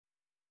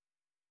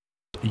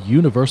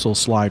universal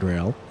slide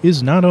rail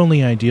is not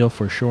only ideal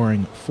for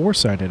shoring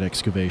four-sided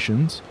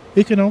excavations,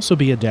 it can also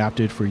be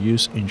adapted for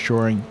use in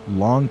shoring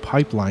long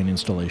pipeline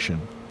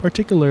installation,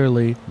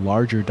 particularly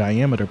larger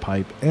diameter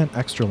pipe and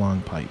extra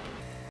long pipe.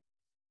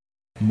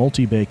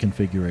 Multi-bay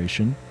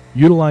configuration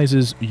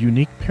utilizes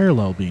unique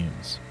parallel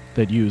beams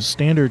that use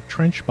standard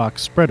trench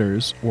box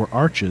spreaders or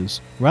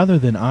arches rather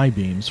than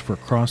I-beams for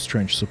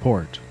cross-trench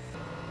support.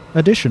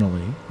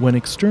 Additionally, when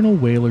external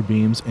whaler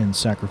beams and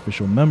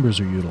sacrificial members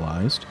are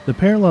utilized, the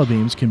parallel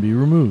beams can be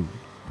removed,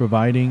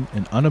 providing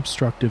an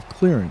unobstructed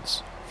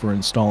clearance for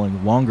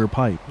installing longer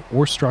pipe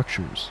or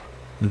structures.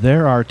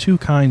 There are two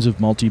kinds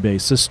of multi-bay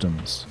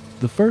systems.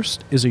 The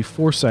first is a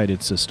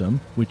four-sided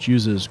system, which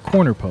uses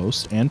corner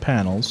posts and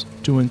panels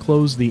to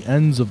enclose the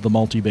ends of the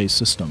multi-bay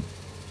system.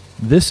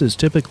 This is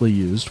typically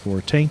used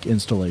for tank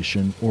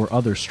installation or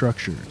other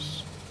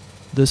structures.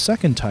 The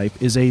second type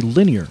is a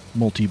linear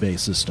multi-bay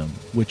system,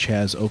 which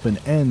has open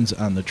ends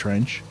on the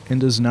trench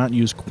and does not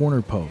use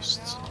corner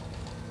posts.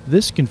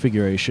 This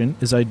configuration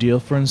is ideal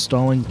for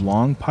installing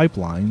long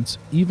pipelines,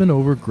 even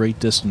over great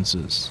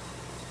distances.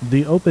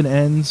 The open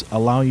ends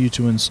allow you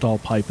to install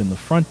pipe in the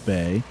front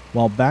bay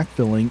while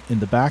backfilling in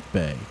the back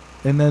bay,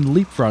 and then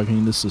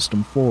leapfrogging the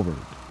system forward.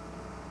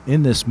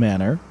 In this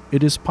manner,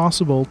 it is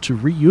possible to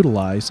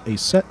reutilize a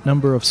set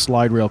number of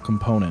slide rail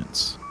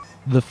components.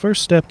 The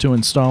first step to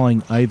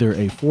installing either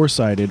a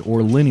four-sided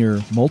or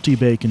linear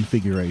multi-bay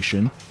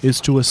configuration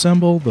is to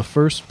assemble the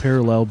first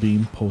parallel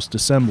beam post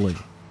assembly.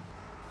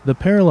 The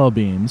parallel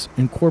beams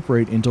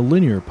incorporate into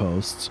linear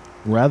posts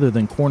rather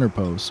than corner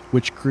posts,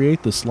 which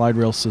create the slide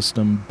rail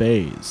system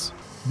bays.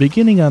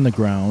 Beginning on the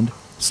ground,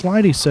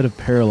 slide a set of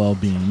parallel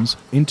beams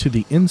into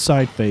the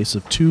inside face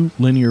of two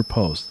linear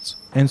posts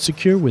and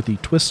secure with the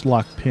twist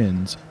lock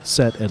pins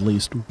set at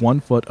least 1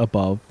 foot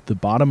above the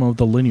bottom of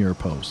the linear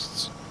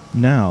posts.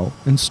 Now,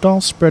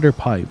 install spreader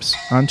pipes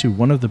onto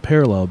one of the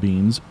parallel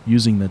beams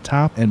using the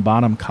top and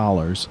bottom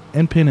collars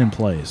and pin in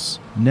place.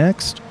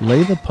 Next,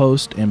 lay the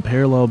post and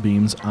parallel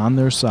beams on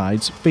their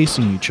sides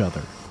facing each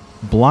other.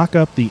 Block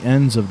up the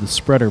ends of the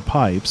spreader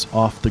pipes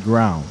off the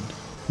ground.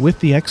 With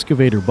the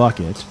excavator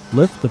bucket,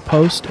 lift the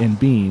post and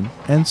beam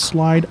and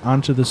slide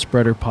onto the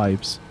spreader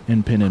pipes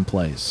and pin in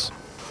place.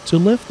 To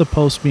lift the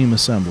post beam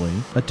assembly,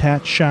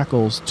 attach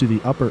shackles to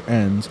the upper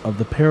ends of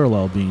the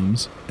parallel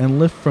beams and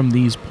lift from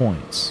these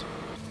points.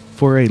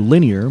 For a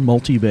linear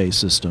multi-bay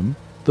system,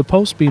 the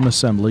post beam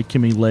assembly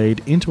can be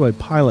laid into a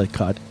pilot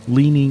cut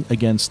leaning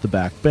against the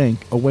back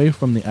bank away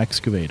from the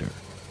excavator.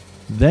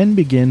 Then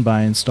begin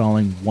by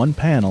installing one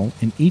panel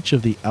in each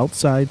of the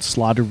outside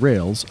slotted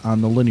rails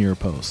on the linear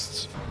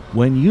posts.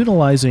 When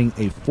utilizing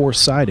a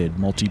four-sided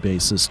multi-bay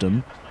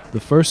system,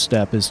 the first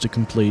step is to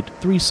complete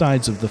 3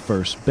 sides of the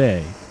first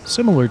bay,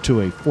 similar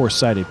to a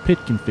four-sided pit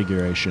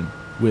configuration,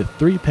 with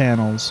 3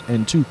 panels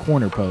and 2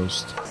 corner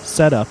posts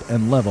set up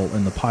and level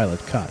in the pilot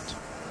cut.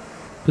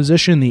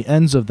 Position the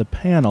ends of the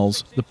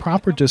panels the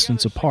proper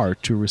distance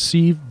apart to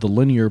receive the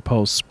linear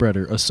post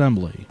spreader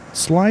assembly.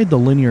 Slide the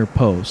linear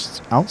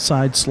posts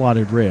outside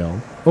slotted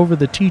rail over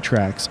the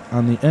T-tracks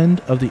on the end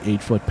of the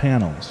 8-foot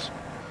panels.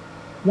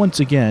 Once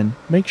again,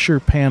 make sure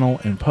panel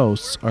and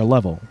posts are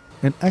level,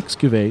 and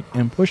excavate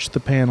and push the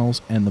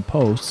panels and the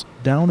posts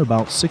down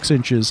about 6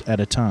 inches at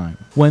a time.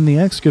 When the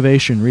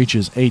excavation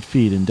reaches 8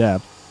 feet in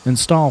depth,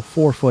 install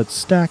 4-foot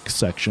stack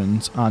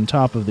sections on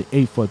top of the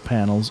 8-foot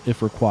panels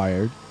if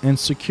required, and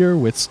secure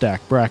with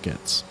stack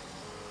brackets.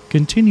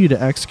 Continue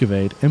to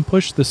excavate and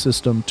push the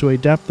system to a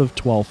depth of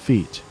 12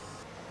 feet.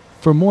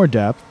 For more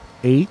depth,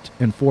 8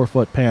 and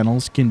 4-foot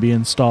panels can be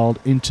installed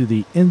into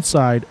the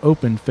inside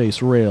open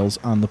face rails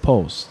on the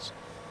posts.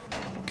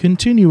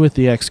 Continue with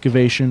the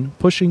excavation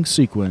pushing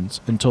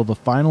sequence until the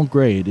final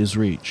grade is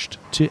reached.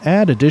 To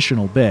add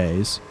additional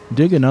bays,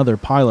 dig another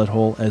pilot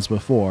hole as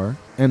before,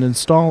 and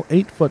install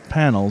 8-foot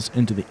panels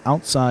into the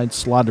outside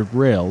slotted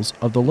rails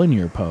of the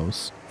linear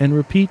posts, and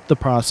repeat the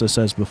process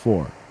as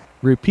before.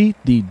 Repeat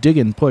the dig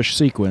and push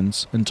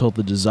sequence until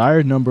the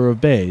desired number of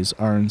bays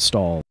are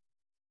installed.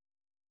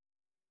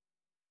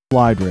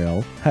 Slide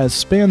rail has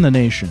spanned the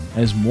nation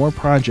as more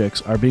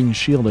projects are being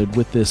shielded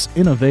with this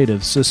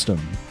innovative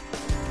system.